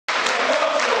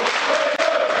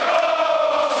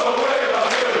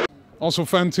Also,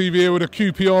 Fan TV here with a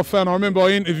QPR fan. I remember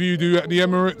I interviewed you at the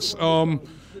Emirates.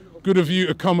 Good of you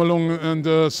to come along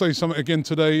and say something again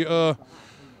today.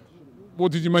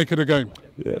 What did you make of the game?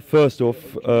 Yeah, first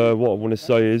off, what I want to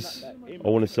say is,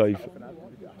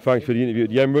 thanks for the interview at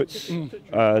the Emirates.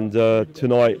 And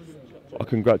tonight, I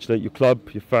congratulate your club,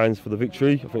 your fans for the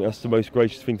victory. I think that's the most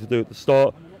gracious thing to do at the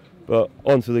start. But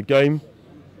onto the game.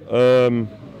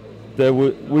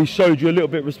 We showed you a little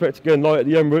bit of respect again, like at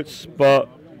the Emirates, but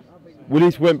we at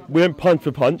least went punch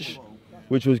for punch,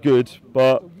 which was good.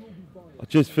 But I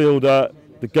just feel that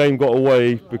the game got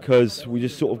away because we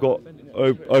just sort of got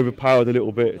overpowered a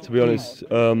little bit, to be honest.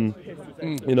 You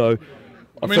know,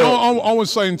 I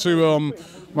was saying to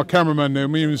my cameraman there,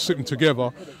 me and him sitting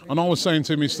together, and I was saying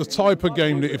to him, it's the type of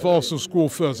game that if Arsenal score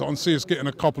first, I can see us getting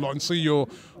a couple, I can see your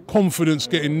confidence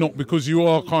getting knocked because you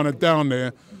are kind of down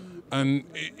there, and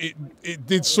it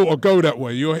did sort of go that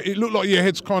way. It looked like your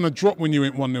head's kind of dropped when you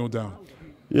went 1-0 down.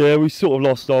 Yeah, we sort of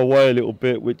lost our way a little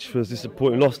bit, which was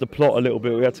disappointing. Lost the plot a little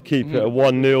bit. We had to keep it at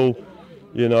 1-0,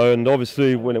 you know. And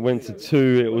obviously, when it went to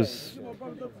 2,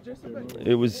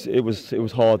 it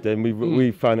was hard. Then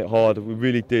we found it hard. We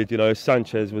really did. You know,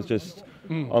 Sanchez was just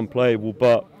unplayable.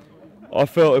 But I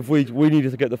felt if we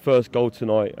needed to get the first goal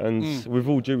tonight, and with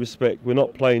all due respect, we're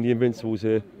not playing the Invincibles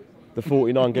here, the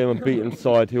 49-game unbeaten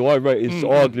side, who I rate is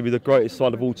arguably the greatest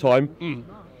side of all time.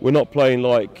 We're not playing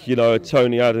like, you know,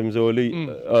 Tony Adams or Nigel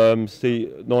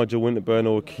Winterburn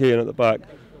or Kieran at the back.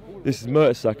 This is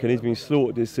Mertesacker, and he's been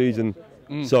slaughtered this season.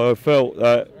 So I felt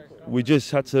that we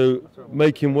just had to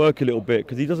make him work a little bit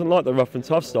because he doesn't like the rough and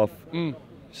tough stuff.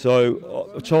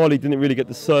 So Charlie didn't really get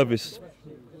the service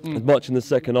as much in the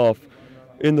second half.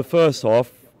 In the first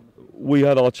half, we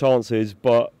had our chances,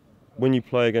 but when you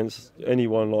play against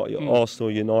anyone like Arsenal,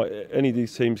 United, any of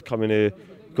these teams coming here,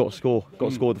 got to score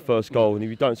the first goal, and if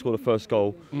you don't score the first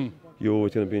goal, you're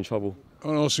always going to be in trouble.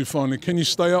 And also, finally, can you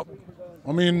stay up?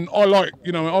 I mean, I've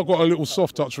got a little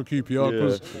soft touch for QPR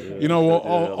because, you know what,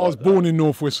 I was born in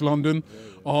northwest London.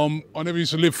 I never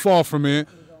used to live far from here.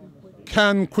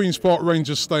 Can Queen's Park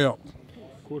Rangers stay up?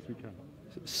 Of course we can.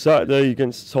 Saturday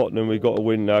against Tottenham, we've got to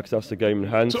win now because that's the game in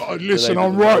hand. So, listen,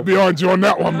 I'm right behind you on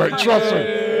that one, mate. Trust me.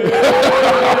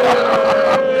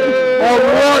 I'm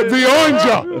right behind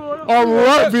you. I'm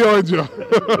right behind you.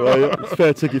 Well, it's a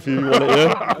fair ticket if you want it,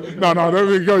 yeah? No,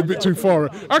 don't go a bit too far.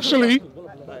 Actually,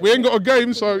 we ain't got a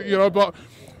game, so, you know, but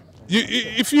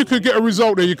if you could get a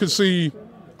result there, you could see,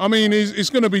 I mean, it's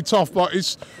going to be tough, but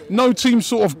it's no team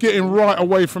sort of getting right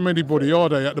away from anybody, are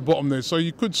they, at the bottom there? So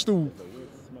you could still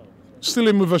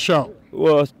in with a shout.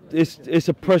 Well, it's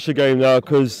a pressure game now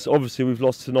because obviously we've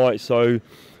lost tonight, so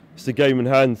it's the game in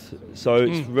hand. So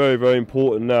it's very, very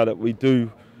important now that we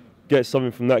do get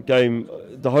something from that game.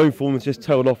 The home form has just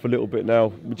tailed off a little bit now,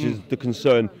 which is the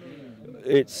concern.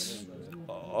 I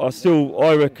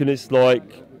reckon it's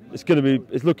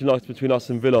looking like it's between us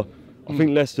and Villa. I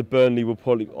think Leicester, Burnley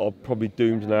are probably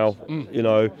doomed now, you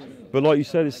know. But like you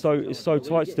said, it's so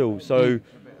tight still. So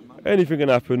anything can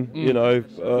happen, you know.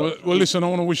 Well, listen, I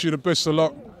want to wish you the best of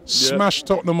luck. Smash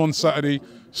Tottenham on Saturday,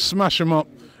 smash them up,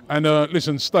 and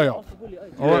listen, stay up.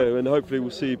 All right? And hopefully we'll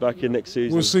see you back here next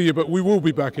season. We'll see you, but we will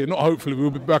be back here. Not hopefully,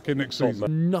 we'll be back here next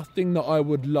season. Nothing that I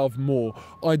would love more.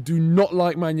 I do not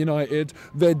like Man United.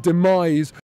 Their demise